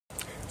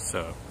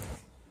So,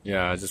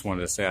 yeah, I just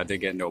wanted to say I did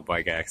get into a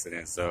bike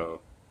accident,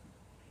 so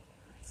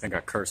I think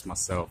I cursed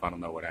myself. I don't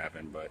know what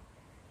happened, but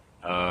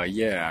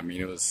yeah, I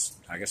mean,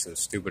 I guess it was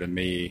stupid of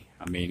me.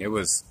 I mean,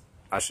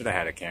 I should have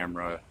had a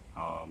camera.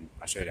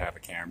 I should have a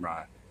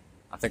camera.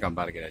 I think I'm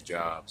about to get a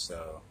job,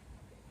 so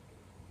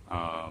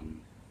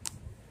um,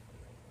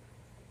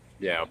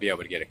 yeah, I'll be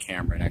able to get a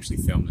camera and actually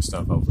film the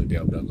stuff. Hopefully, be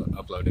able to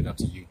upload it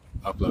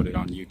upload it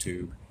on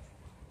YouTube.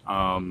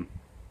 Um,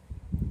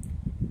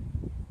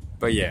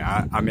 but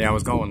yeah, I mean, I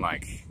was going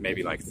like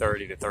maybe like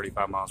 30 to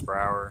 35 miles per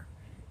hour,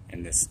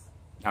 and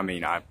I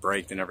mean, I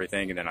braked and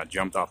everything, and then I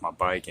jumped off my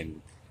bike,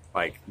 and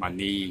like my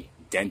knee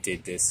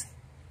dented this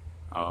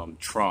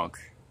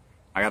trunk.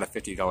 I got a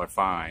 $50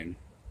 fine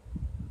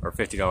or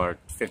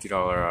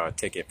 $50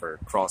 ticket for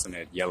crossing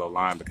that yellow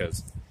line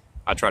because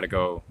I try to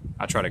go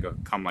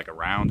come like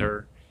around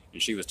her,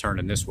 and she was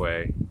turning this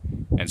way,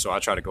 and so I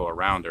tried to go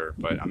around her.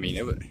 But I mean,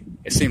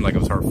 it seemed like it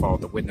was her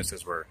fault.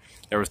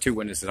 There was two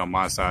witnesses on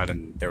my side,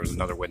 and there was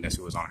another witness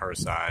who was on her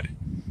side.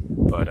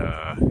 But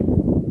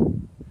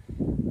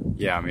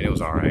yeah, I mean, it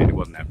was all right. It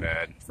wasn't that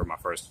bad for my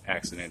first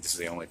accident. This is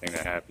the only thing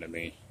that happened to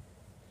me.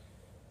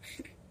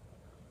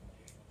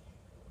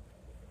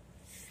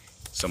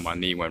 So my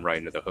knee went right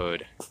into the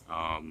hood.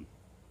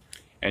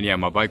 And yeah,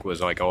 my bike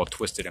was like all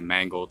twisted and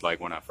mangled. Like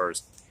when I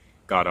first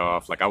got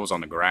off, like I was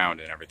on the ground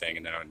and everything,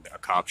 and then a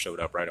cop showed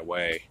up right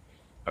away.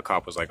 A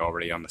cop was like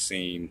already on the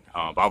scene.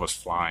 But I was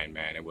flying,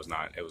 man. It was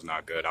not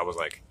good. I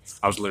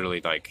was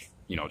literally like,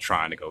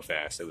 trying to go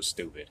fast. It was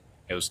stupid.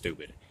 It was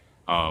stupid.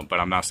 But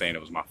I'm not saying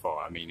it was my fault.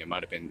 I mean, it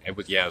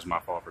was my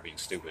fault for being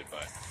stupid,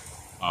 but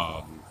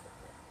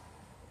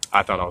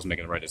I thought I was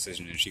making the right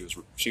decision, and she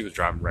was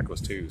driving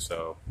reckless too.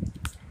 So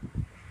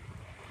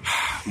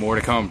more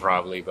to come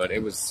probably, but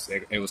it was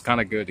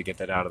kind of good to get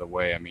that out of the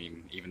way. I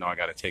mean, even though I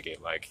got a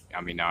ticket, like I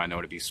mean now I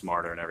know to be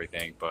smarter and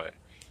everything, but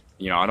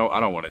I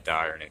don't want to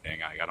die or anything.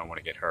 I don't want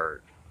to get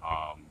hurt.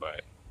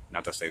 But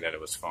not to say that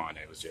it was fun.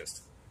 It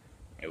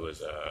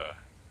was a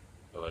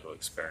little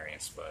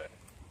experience, but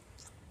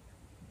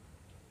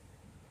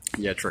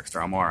yeah, Trickster,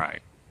 I'm all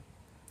right.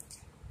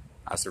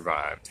 I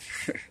survived.